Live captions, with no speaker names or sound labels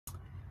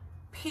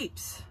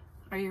peeps,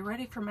 are you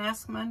ready for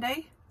Mask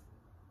Monday?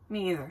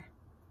 Me either.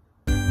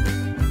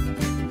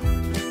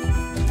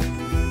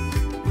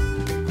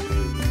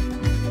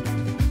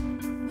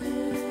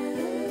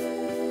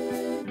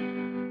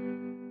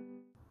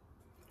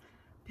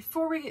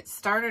 Before we get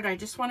started, I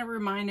just want to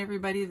remind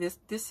everybody this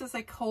is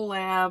a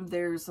collab.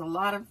 There's a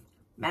lot of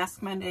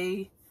Mask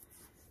Monday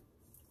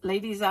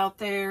ladies out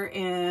there,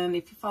 and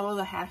if you follow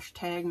the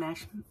hashtag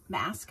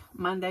Mask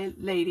Monday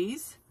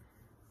Ladies,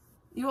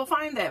 you will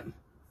find them.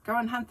 Go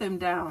and hunt them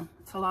down.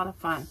 It's a lot of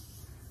fun.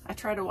 I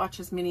try to watch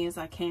as many as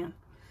I can.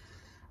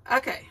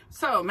 Okay,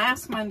 so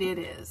Mask Monday it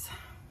is.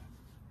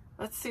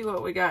 Let's see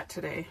what we got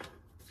today.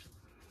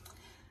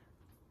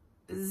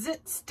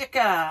 Zit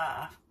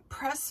Sticka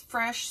Press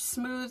Fresh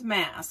Smooth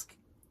Mask.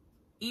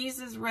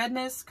 Eases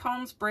redness,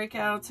 calms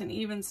breakouts, and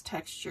evens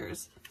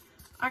textures.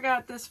 I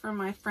got this from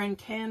my friend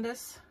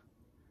Candace.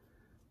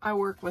 I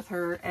work with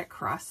her at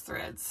Cross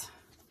Threads.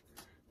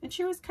 And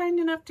she was kind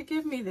enough to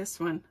give me this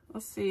one.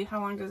 Let's see,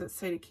 how long does it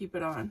say to keep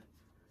it on?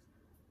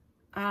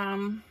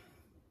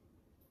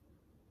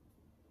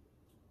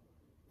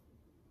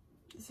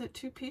 Is it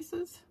 2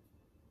 pieces?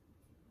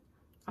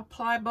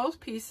 Apply both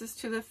pieces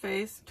to the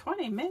face.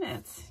 20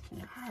 minutes.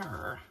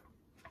 Yarr.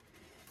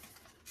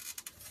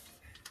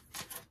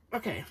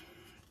 Okay.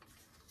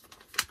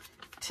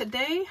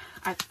 Today,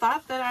 I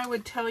thought that I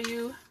would tell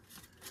you.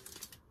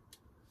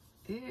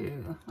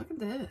 Ew, look at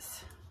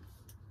this.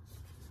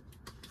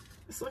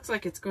 This looks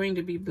like it's going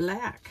to be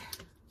black.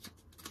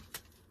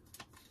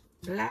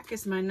 Black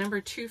is my number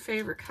 2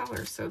 favorite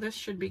color, so this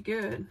should be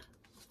good.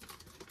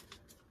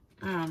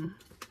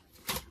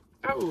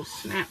 Oh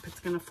snap, it's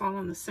gonna fall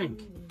in the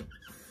sink.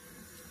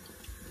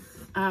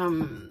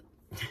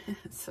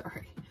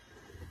 Sorry.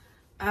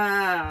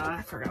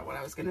 I forgot what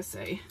I was gonna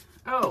say.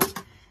 Oh,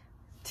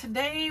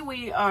 today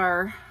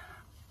I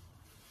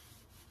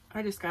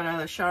just got out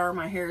of the shower,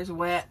 my hair is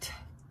wet.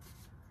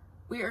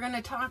 We are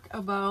gonna talk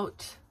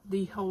about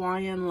the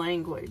Hawaiian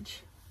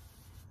language.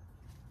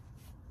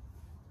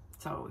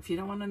 So if you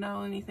don't want to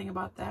know anything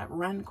about that,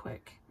 run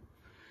quick.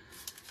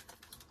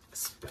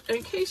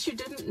 In case you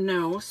didn't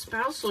know,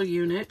 Spousal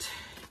Unit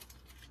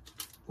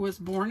was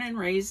born and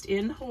raised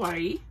in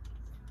Hawaii.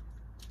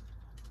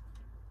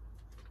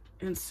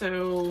 And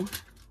so,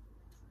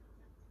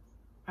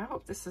 I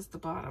hope this is the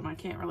bottom. I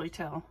can't really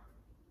tell.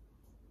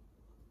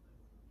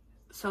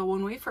 So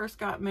when we first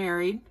got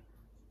married,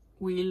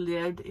 we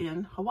lived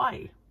in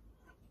Hawaii.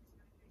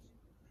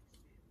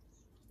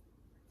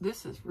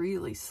 This is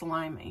really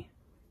slimy.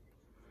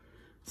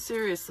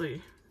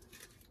 Seriously.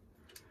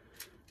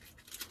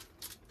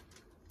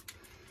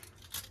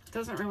 It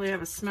doesn't really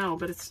have a smell,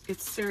 but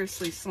it's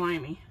seriously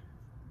slimy.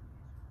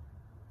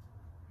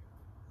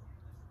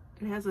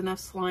 It has enough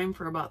slime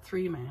for about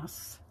 3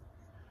 masks.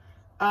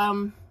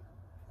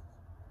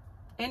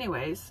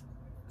 Anyways,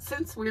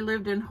 since we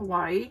lived in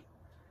Hawaii,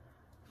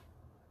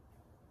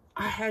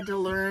 I had to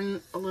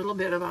learn a little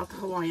bit about the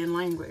Hawaiian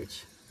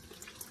language.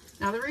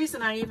 Now, the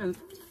reason I even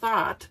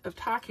thought of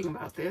talking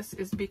about this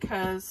is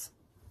because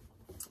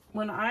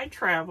when I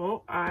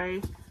travel,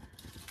 I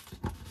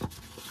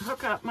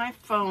hook up my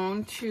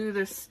phone to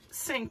the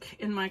sink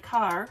in my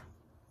car.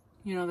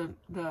 You know,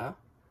 the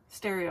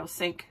stereo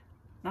sink,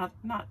 not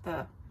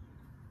the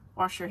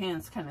wash your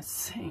hands kind of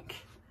sink.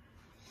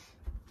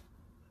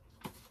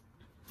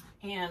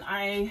 And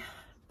I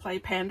play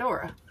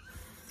Pandora.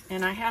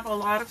 And I have a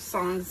lot of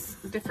songs,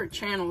 different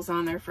channels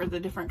on there for the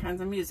different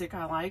kinds of music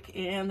I like.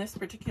 And this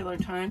particular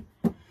time,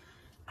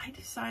 I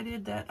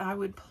decided that I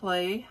would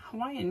play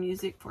Hawaiian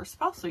music for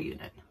Spousal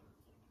Unit.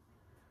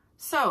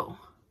 So,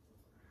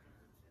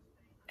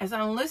 as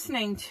I'm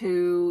listening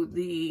to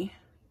the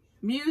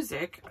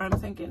music, I'm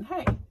thinking,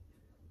 hey,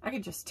 I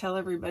could just tell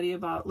everybody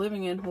about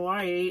living in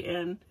Hawaii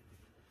and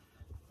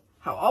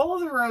how all of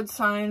the road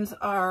signs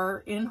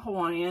are in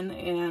Hawaiian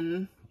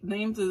and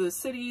names of the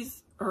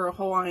cities are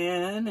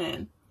Hawaiian,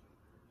 and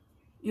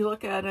you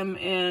look at them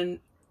and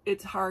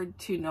it's hard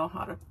to know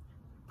how to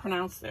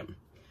pronounce them.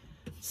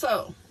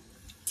 So,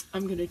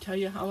 I'm going to tell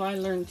you how I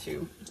learned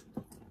to.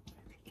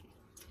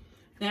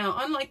 Now,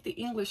 unlike the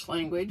English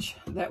language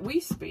that we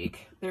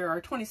speak, there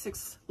are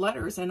 26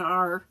 letters in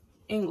our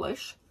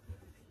English,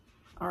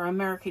 our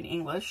American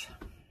English,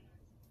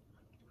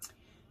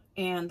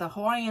 and the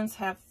Hawaiians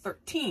have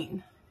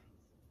 13.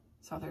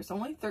 So there's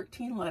only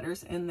 13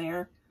 letters in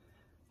their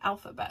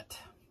alphabet.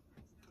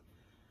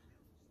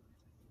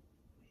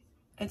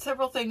 And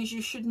several things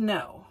you should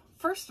know.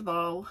 First of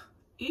all,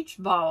 each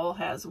vowel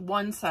has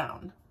 1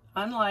 sound.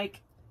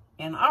 Unlike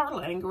in our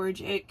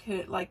language, it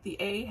could, like the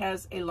A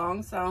has a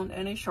long sound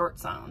and a short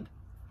sound.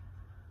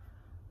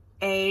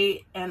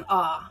 A and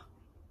ah.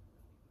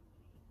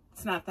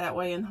 It's not that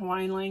way in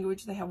Hawaiian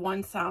language. They have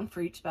 1 sound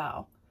for each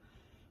vowel.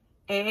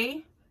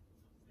 A.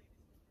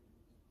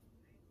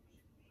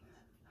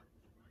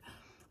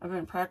 I've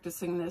been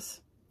practicing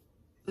this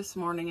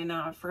morning and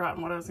now I've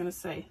forgotten what I was going to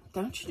say.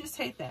 Don't you just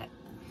hate that?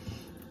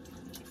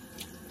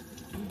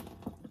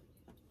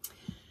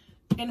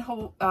 In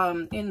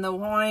the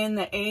Hawaiian,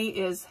 the A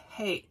is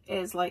hey,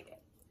 is like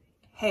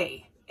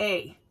hey.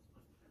 A.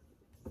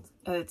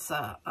 It's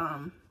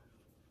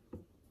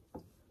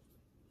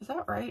is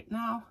that right?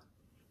 No.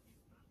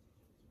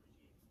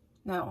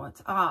 No,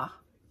 it's ah.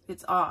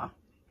 It's ah.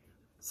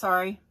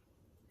 Sorry.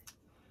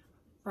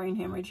 Brain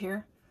hemorrhage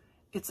here.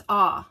 It's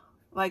ah.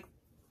 Like,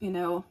 you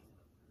know,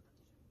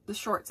 the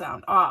short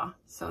sound, ah.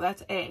 So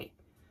that's A.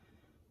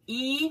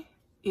 E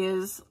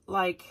is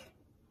like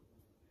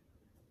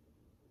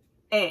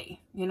A.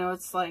 You know,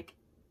 it's like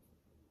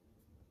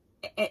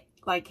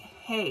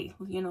hey,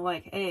 you know,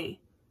 like A.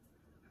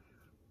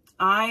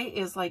 I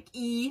is like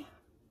E.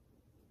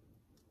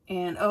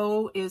 And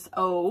O is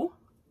O.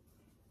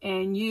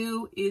 And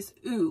U is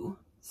U.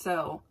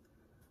 So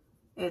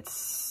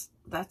that's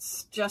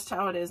just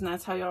how it is, and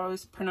that's how you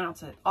always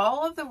pronounce it.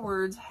 All of the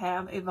words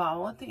have a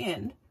vowel at the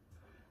end,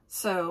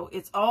 so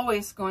it's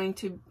always going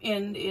to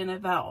end in a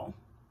vowel.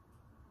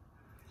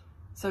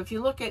 So if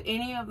you look at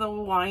any of the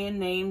Hawaiian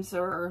names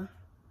or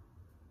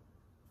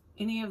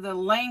any of the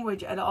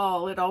language at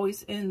all, it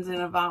always ends in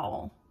a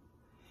vowel.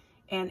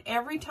 And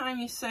every time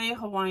you say a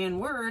Hawaiian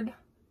word,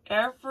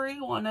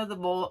 every one of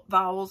the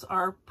vowels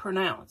are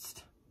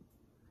pronounced.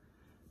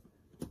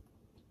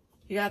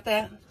 You got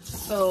that?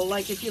 So,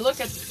 like, if you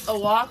look at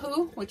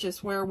Oahu, which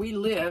is where we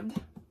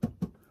lived,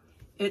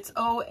 it's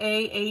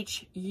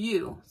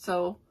O-A-H-U.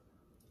 So,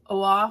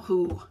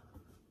 Oahu.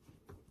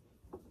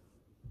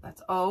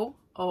 That's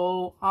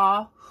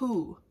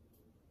O-A-Hu.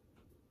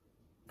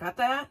 Got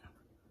that?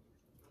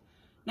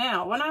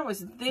 Now, when I was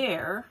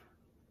there,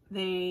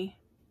 there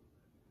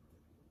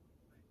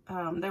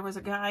was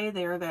a guy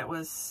there that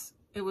was,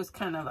 it was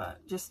kind of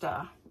just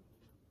a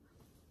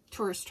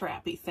tourist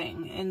trappy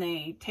thing, and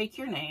they take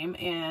your name,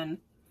 and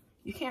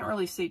you can't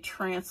really say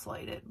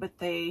translate it, but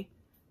they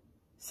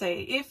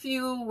say if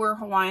you were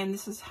Hawaiian,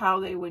 this is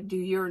how they would do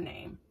your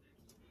name.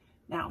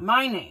 Now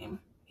my name,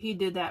 he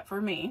did that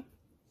for me,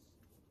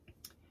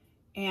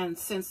 and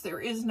since there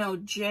is no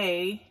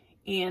J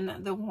in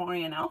the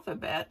Hawaiian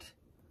alphabet,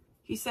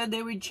 he said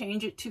they would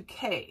change it to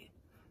K.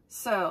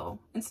 So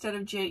instead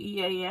of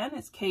J-E-A-N,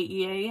 it's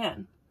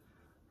K-E-A-N.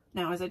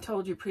 Now, as I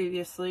told you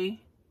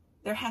previously,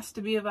 there has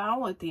to be a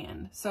vowel at the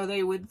end, so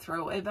they would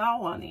throw a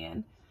vowel on the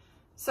end.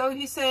 So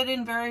he said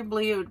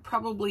invariably it would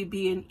probably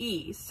be an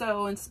E.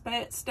 So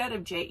instead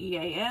of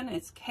J-E-A-N,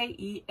 it's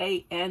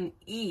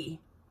K-E-A-N-E.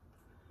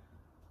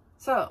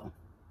 So,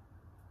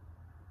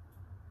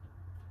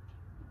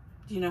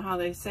 do you know how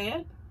they say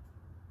it?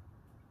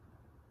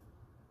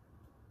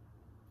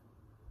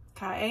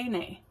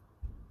 Kaene.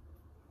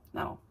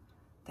 No,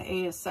 the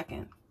A is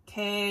second.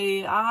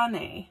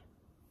 Keane.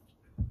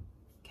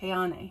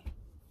 Keane.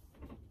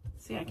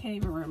 See, I can't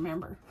even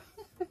remember.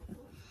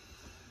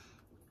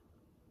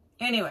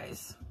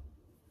 Anyways,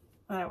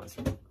 that was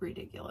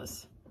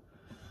ridiculous.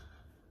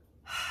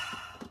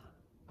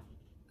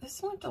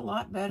 This went a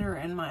lot better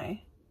in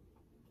my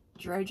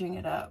dredging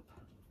it up.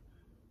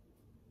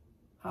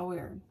 How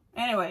weird.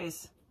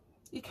 Anyways,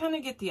 you kind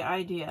of get the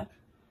idea.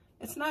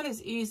 It's not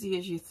as easy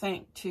as you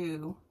think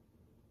to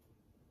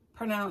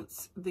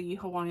pronounce the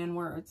Hawaiian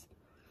words.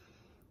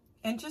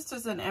 And just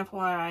as an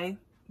FYI,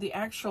 the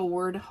actual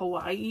word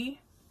Hawaii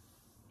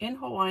in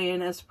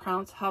Hawaiian is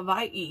pronounced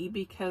Hawaii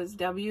because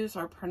W's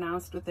are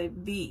pronounced with a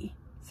V.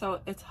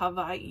 So it's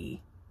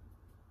Hawaii.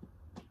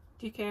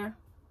 Do you care?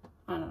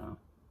 I don't know.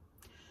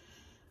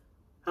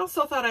 I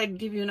also thought I'd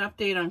give you an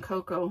update on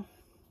Coco.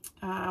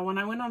 When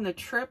I went on the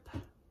trip,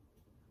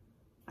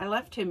 I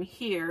left him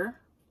here,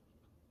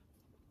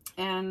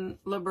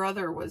 and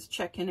LaBrother was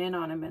checking in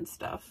on him and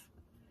stuff.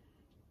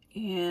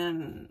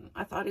 And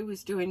I thought he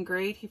was doing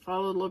great. He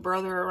followed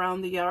LaBrother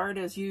around the yard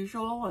as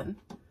usual, and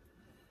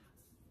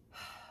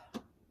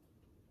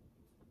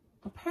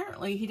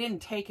apparently he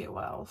didn't take it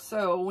well.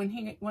 So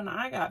when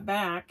I got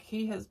back,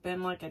 he has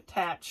been like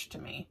attached to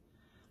me.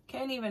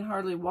 Can't even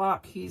hardly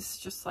walk. He's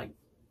just like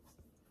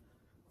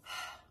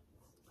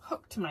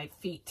hooked to my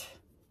feet.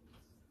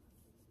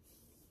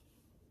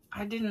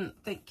 I didn't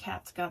think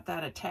cats got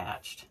that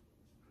attached.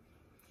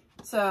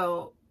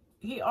 So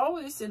he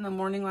always, in the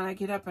morning when I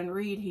get up and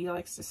read, he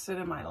likes to sit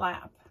in my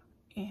lap.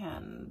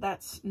 And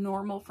that's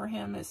normal for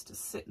him, is to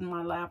sit in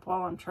my lap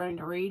while I'm trying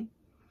to read.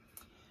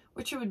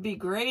 Which it would be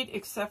great,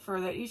 except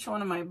for that each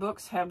one of my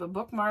books have a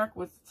bookmark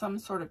with some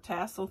sort of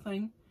tassel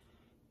thing.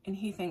 And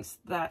he thinks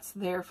that's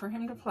there for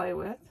him to play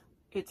with.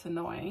 It's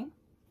annoying.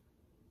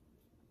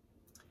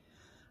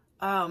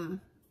 I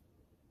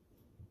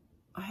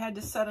had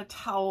to set a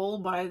towel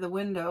by the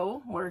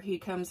window where he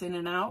comes in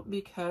and out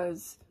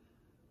because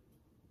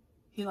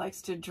he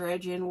likes to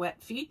dredge in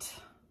wet feet.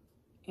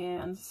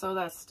 And so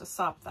that's to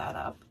sop that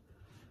up.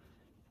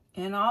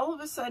 And all of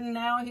a sudden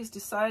now he's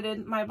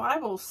decided my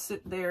Bible's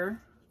sit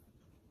there.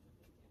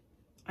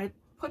 I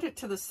put it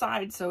to the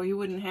side so he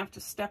wouldn't have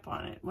to step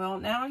on it. Well,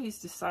 now he's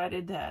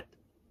decided that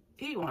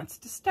he wants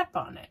to step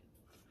on it.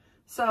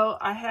 So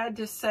I had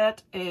to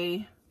set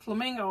a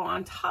flamingo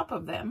on top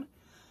of them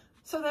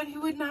so that he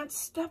would not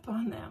step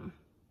on them.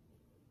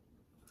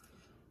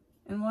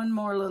 And one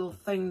more little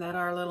thing that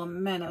our little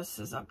menace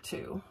is up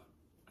to.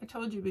 I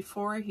told you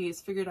before, he's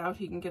figured out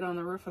he can get on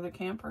the roof of the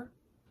camper.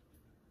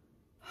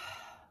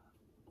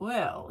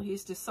 Well,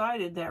 he's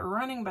decided that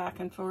running back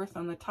and forth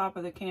on the top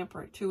of the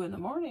camper at 2 in the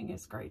morning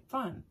is great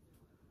fun.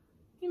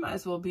 He might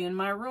as well be in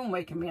my room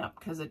waking me up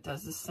because it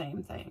does the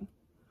same thing.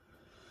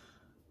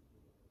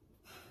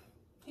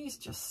 He's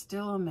just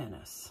still a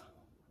menace,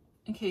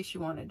 in case you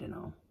wanted to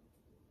know.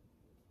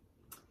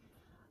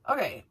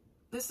 Okay,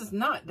 this is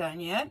not done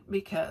yet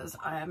because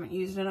I haven't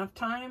used enough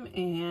time,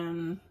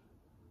 and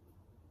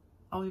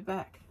I'll be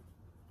back.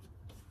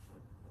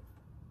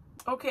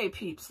 Okay,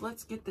 peeps,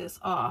 let's get this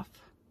off.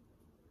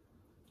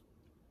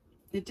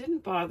 It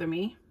didn't bother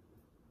me,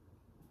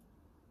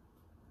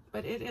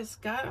 but it has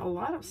got a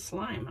lot of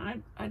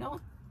slime. I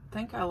don't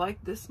think I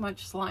like this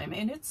much slime,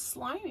 and it's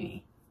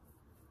slimy.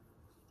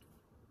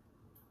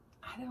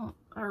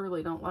 I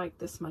really don't like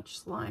this much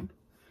slime.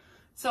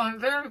 So I'm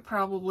very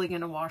probably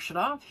going to wash it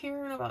off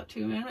here in about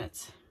 2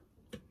 minutes,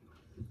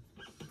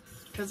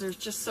 because there's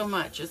just so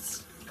much.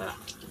 It's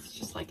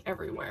just like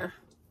everywhere.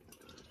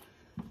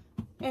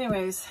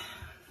 Anyways,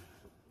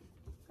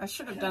 I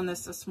should have done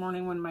this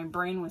morning when my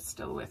brain was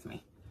still with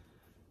me.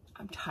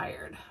 I'm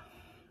tired.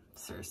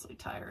 Seriously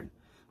tired.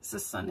 This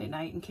is Sunday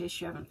night, in case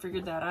you haven't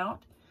figured that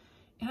out.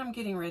 And I'm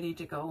getting ready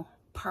to go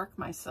park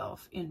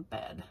myself in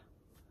bed.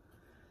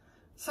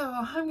 So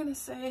I'm going to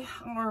say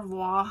au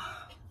revoir.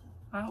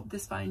 I hope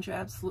this finds you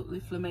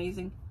absolutely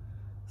flamazing.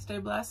 Stay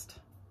blessed.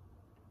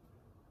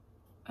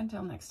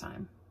 Until next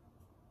time.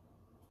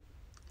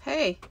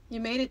 Hey, you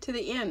made it to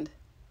the end.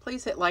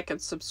 Please hit like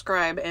and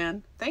subscribe,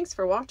 and thanks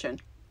for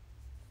watching.